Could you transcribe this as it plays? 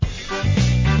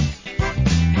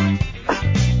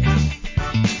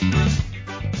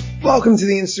Welcome to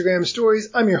the Instagram Stories.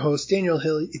 I'm your host, Daniel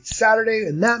Hill. It's Saturday,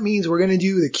 and that means we're going to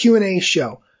do the Q&A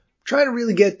show. I'm trying to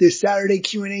really get this Saturday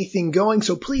Q&A thing going,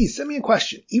 so please send me a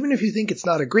question. Even if you think it's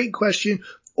not a great question,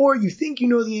 or you think you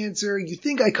know the answer, you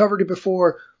think I covered it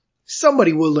before,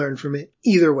 somebody will learn from it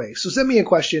either way. So send me a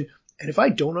question, and if I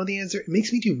don't know the answer, it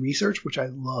makes me do research, which I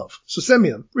love. So send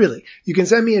me them, really. You can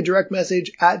send me a direct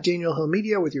message at Daniel Hill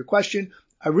Media with your question.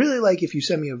 I really like if you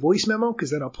send me a voice memo,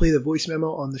 because then I'll play the voice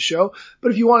memo on the show.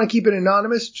 But if you want to keep it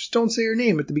anonymous, just don't say your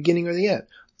name at the beginning or the end.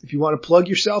 If you want to plug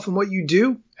yourself and what you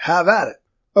do, have at it.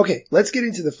 Okay, let's get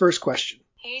into the first question.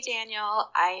 Hey Daniel,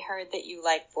 I heard that you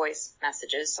like voice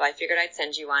messages, so I figured I'd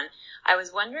send you one. I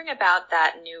was wondering about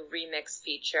that new remix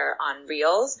feature on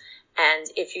Reels, and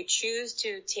if you choose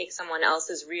to take someone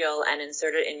else's reel and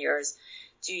insert it in yours,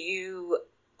 do you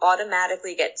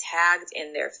automatically get tagged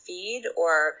in their feed,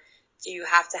 or do you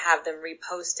have to have them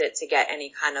repost it to get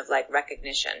any kind of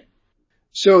recognition?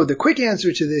 So the quick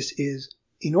answer to this is,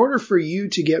 in order for you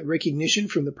to get recognition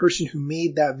from the person who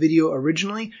made that video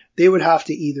originally, they would have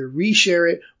to either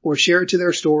reshare it or share it to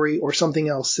their story or something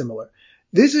else similar.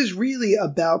 This is really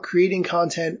about creating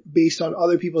content based on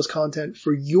other people's content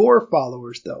for your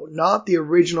followers though, not the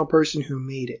original person who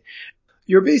made it.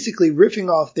 You're basically riffing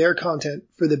off their content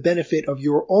for the benefit of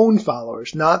your own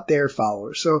followers, not their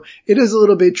followers. So it is a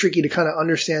little bit tricky to kind of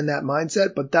understand that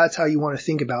mindset, but that's how you want to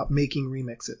think about making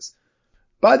remixes.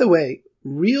 By the way,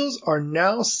 Reels are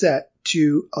now set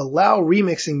to allow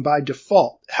remixing by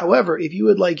default. However, if you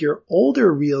would like your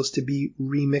older Reels to be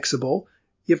remixable,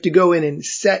 you have to go in and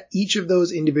set each of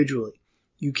those individually.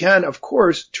 You can, of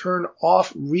course, turn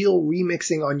off reel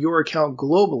remixing on your account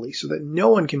globally so that no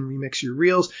one can remix your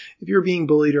reels. If you're being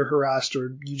bullied or harassed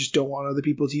or you just don't want other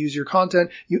people to use your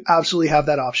content, you absolutely have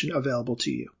that option available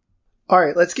to you. All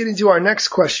right, let's get into our next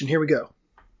question. Here we go.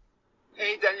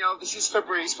 Hey Daniel, this is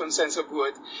Fabrice from Sense of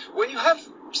Wood. When you have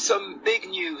some big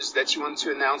news that you want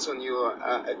to announce on your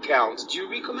account, do you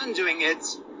recommend doing it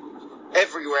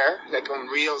everywhere, like on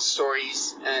Reels,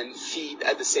 Stories, and Feed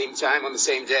at the same time on the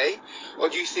same day? Or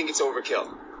do you think it's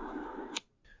overkill?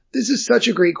 This is such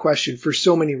a great question for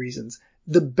so many reasons.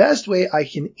 The best way I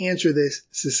can answer this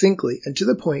succinctly and to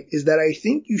the point is that I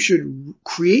think you should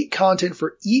create content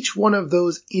for each one of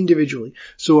those individually.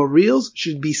 So a Reels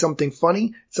should be something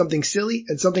funny, something silly,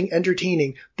 and something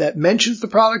entertaining that mentions the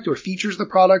product or features the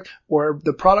product, or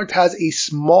the product has a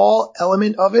small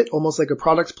element of it, almost like a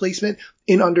product placement,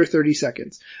 in under 30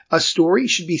 seconds. A story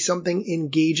should be something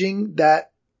engaging that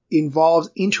involves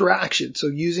interaction. So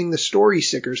using the story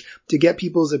stickers to get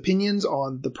people's opinions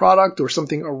on the product or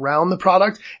something around the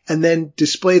product and then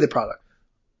display the product.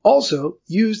 Also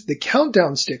use the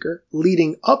countdown sticker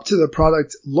leading up to the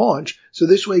product launch. So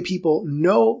this way people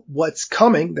know what's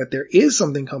coming, that there is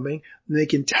something coming, and they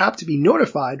can tap to be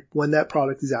notified when that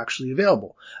product is actually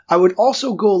available. I would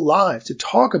also go live to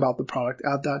talk about the product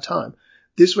at that time.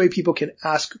 This way people can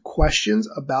ask questions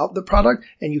about the product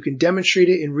and you can demonstrate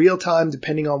it in real time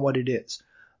depending on what it is.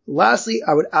 Lastly,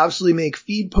 I would absolutely make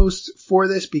feed posts for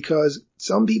this because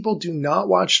some people do not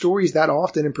watch stories that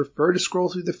often and prefer to scroll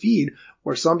through the feed,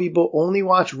 or some people only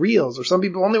watch Reels, or some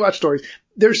people only watch stories.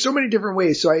 There's so many different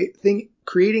ways. So I think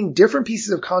creating different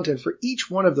pieces of content for each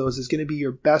one of those is going to be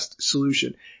your best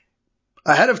solution.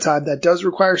 Ahead of time, that does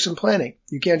require some planning.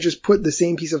 You can't just put the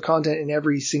same piece of content in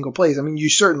every single place. I mean, you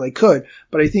certainly could,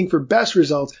 but I think for best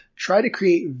results, try to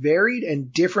create varied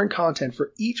and different content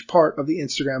for each part of the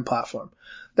Instagram platform.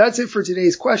 That's it for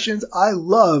today's questions. I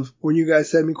love when you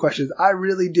guys send me questions. I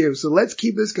really do. So let's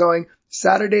keep this going.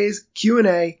 Saturdays,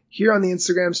 Q&A here on the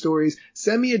Instagram Stories.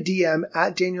 Send me a DM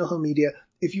at Daniel Hill Media.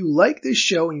 If you like this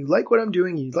show and you like what I'm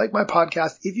doing and you like my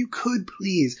podcast, if you could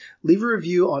please leave a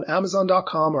review on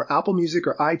Amazon.com or Apple Music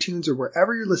or iTunes or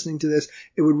wherever you're listening to this,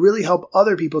 it would really help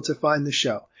other people to find the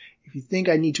show. If you think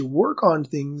I need to work on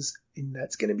things and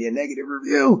that's going to be a negative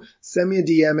review, send me a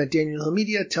DM at Daniel Hill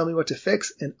Media. Tell me what to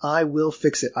fix and I will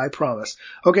fix it. I promise.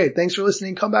 Okay. Thanks for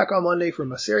listening. Come back on Monday for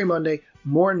Maseri Monday.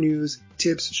 More news,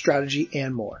 tips, strategy,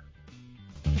 and more.